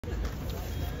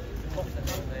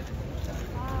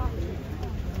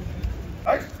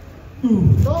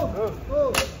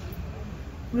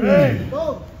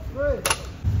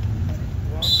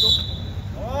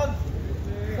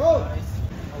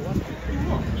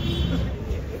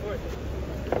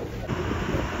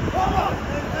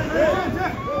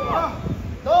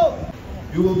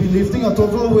You will be lifting a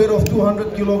total weight of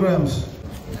 200 kilograms.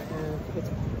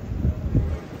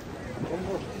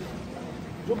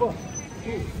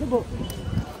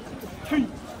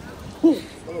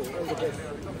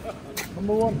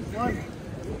 Number one.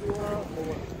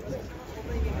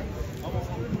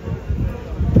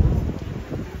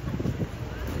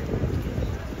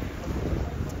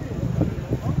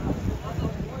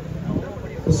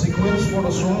 The sequence for the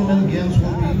strongman games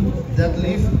will be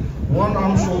deadlift, one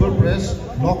arm shoulder press,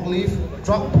 log lift,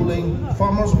 truck pulling,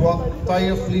 farmer's walk,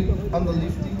 tire flip, and the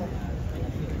lifting.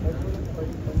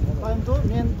 Time to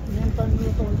main time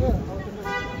to soldier.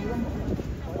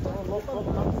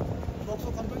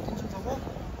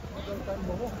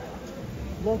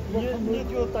 Need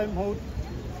your time out.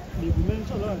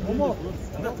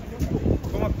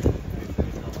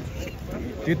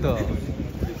 Gitu.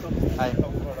 Hai.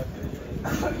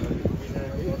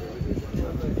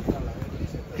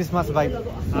 Christmas vibe.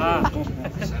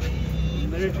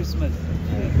 Merry Christmas.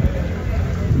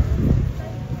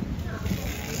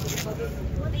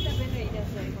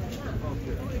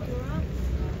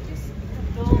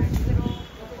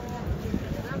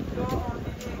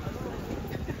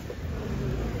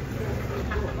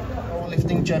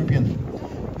 Lifting champion,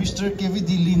 Mr. KVD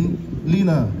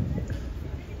Lina,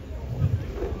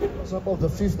 of the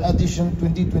 5th edition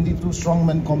 2022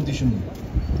 Strongman competition.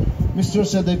 Mr.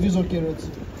 Sadavizo Carrots.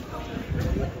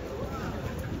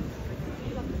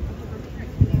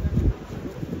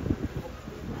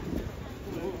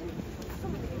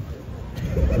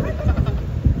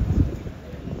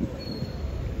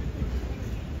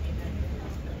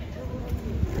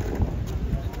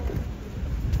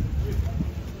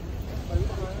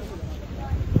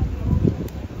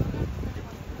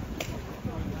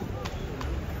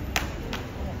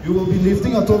 You will be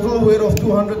lifting a total weight of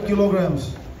 200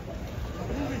 kilograms.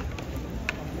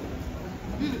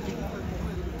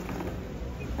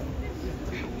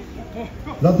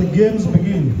 Let the games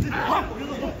begin.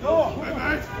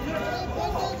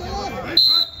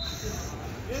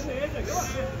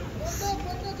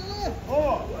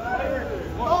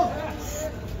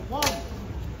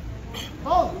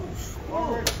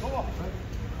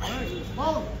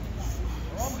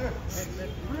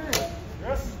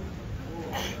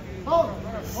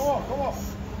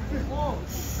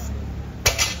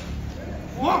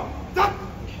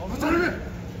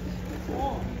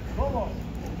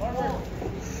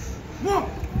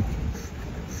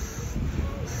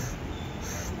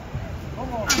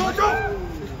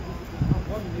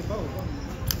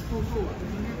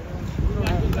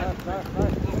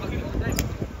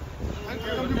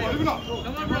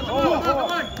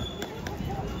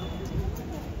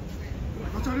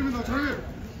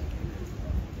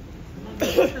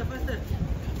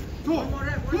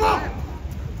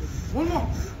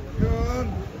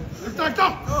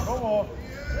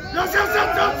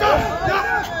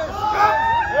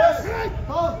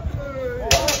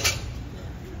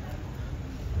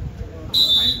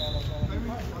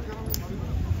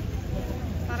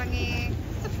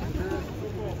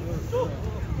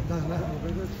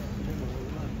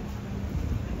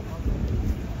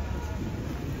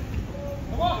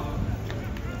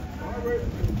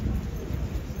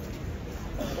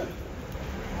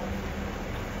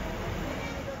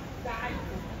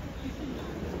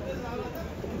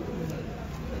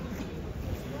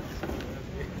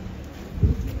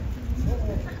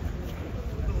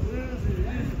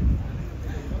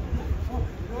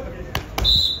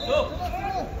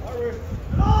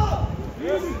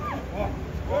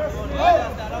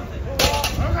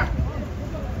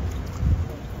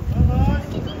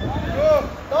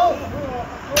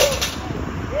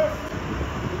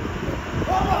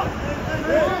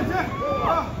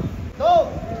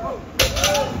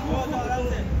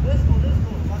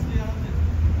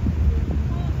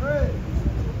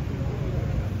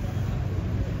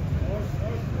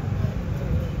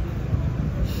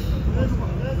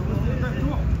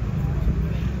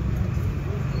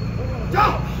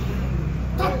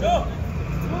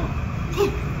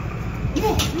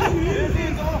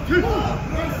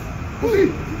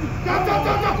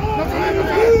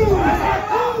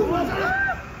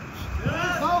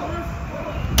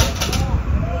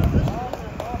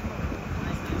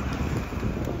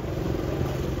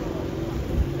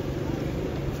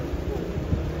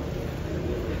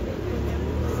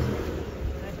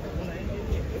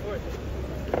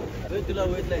 तुला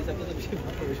वेटला हिसाबले त बेसी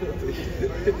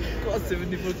कस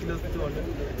 74 kilo to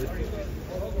 100.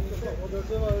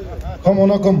 Come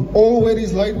on, come. All weight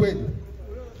is lightweight.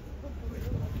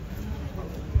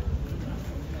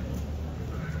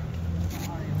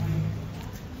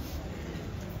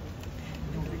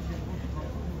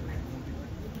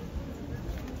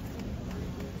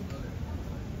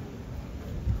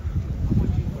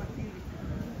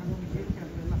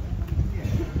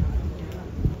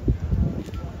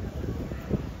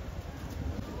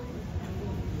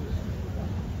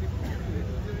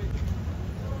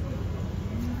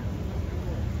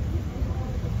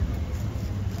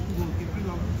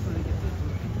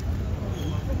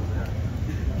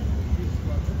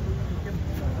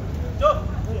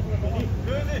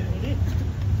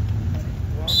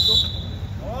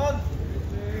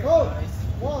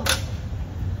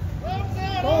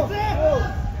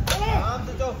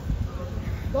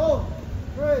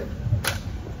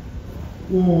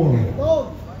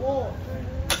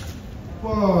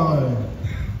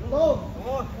 Four,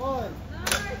 5,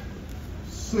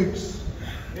 6,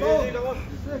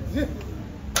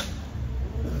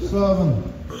 7.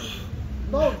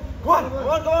 Come on.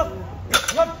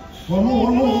 One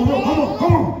more.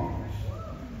 Come on.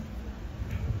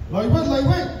 Lightweight.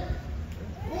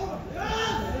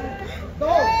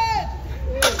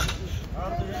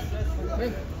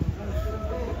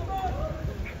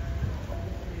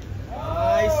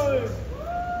 Nice.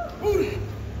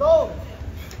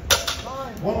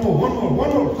 One more. Come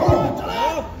on.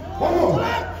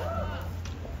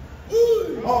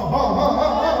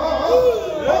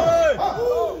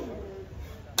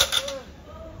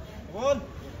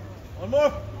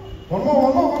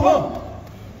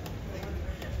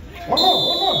 One more.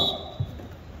 One more.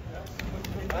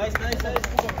 Nice.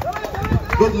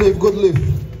 Good lift.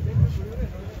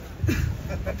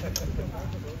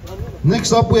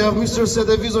 Next up we have Mr.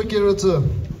 Sedevizo Kirata,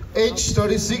 age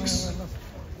 36,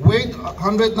 weight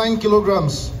 109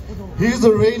 kilograms. He is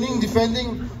the reigning,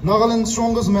 defending Nagaland's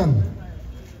strongest man.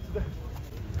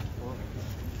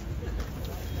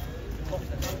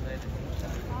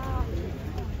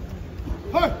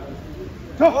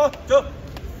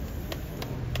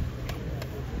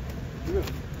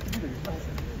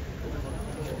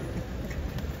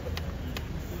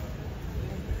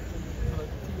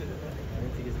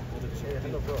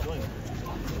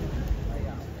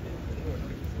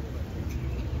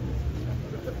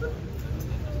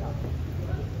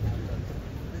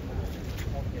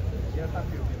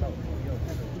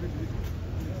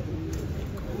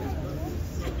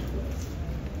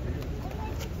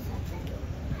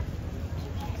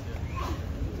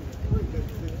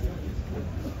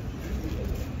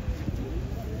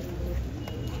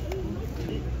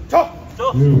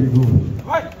 Here we go.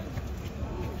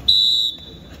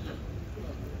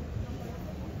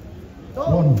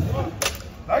 One,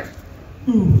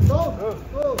 2,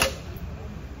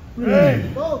 3,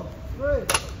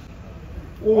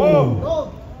 4,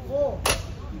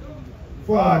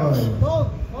 5,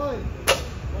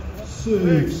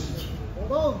 6.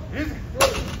 Come on.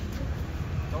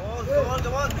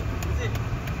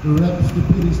 Reps,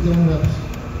 repeating 10 reps.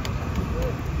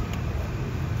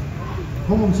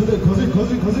 Come on, today, 거지.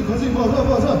 맞아.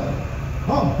 맞아.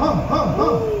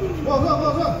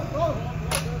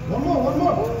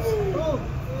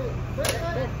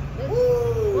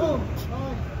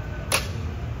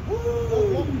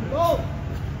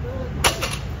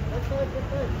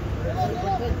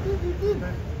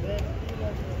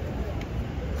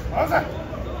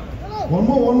 One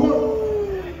more. One more.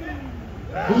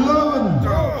 11.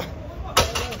 맞아.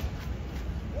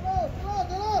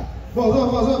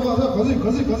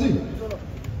 거지.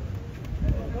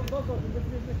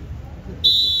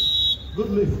 Good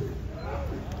lift.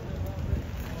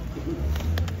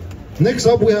 Next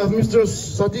up we have Mr.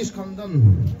 Satish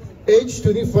Kandan, age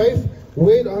 25,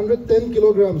 weight 110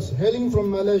 kilograms, hailing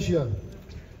from Malaysia.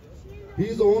 He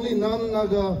is the only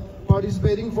non-Naga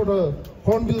participating for the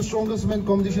Hornbill Strongest Man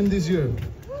competition this year.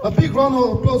 A big round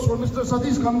of applause for Mr.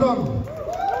 Satish Kandan.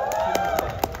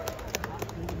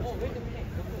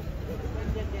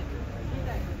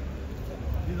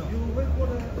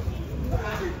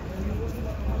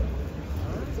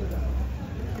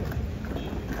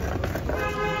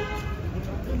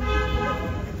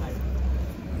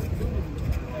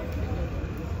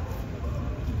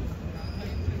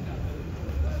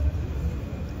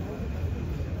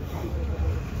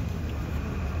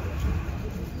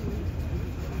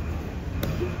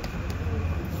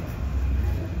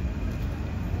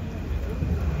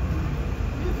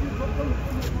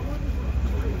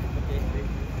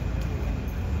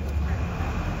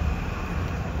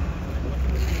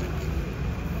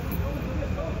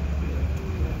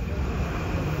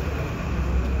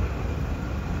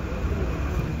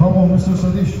 Mr.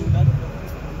 Sadish.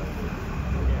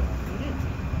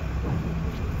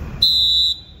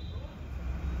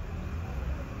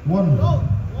 One.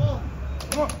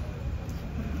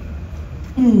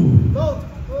 Two.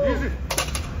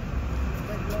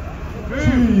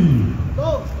 Three.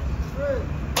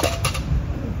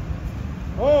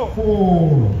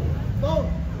 Four.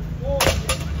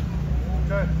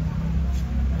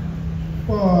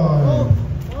 Five.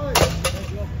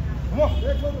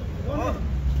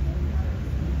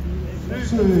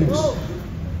 Six.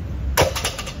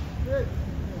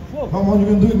 Come on, you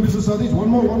can do it, Mr. Sadish. One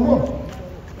more.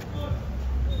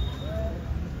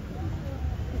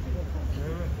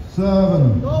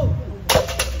 7.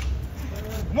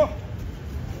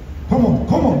 Come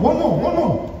on, one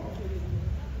more.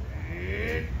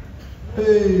 8.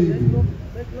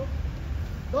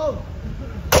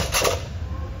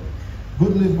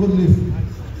 Good lift.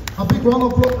 A big round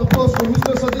of applause for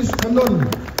Mr. Sadish Kandon.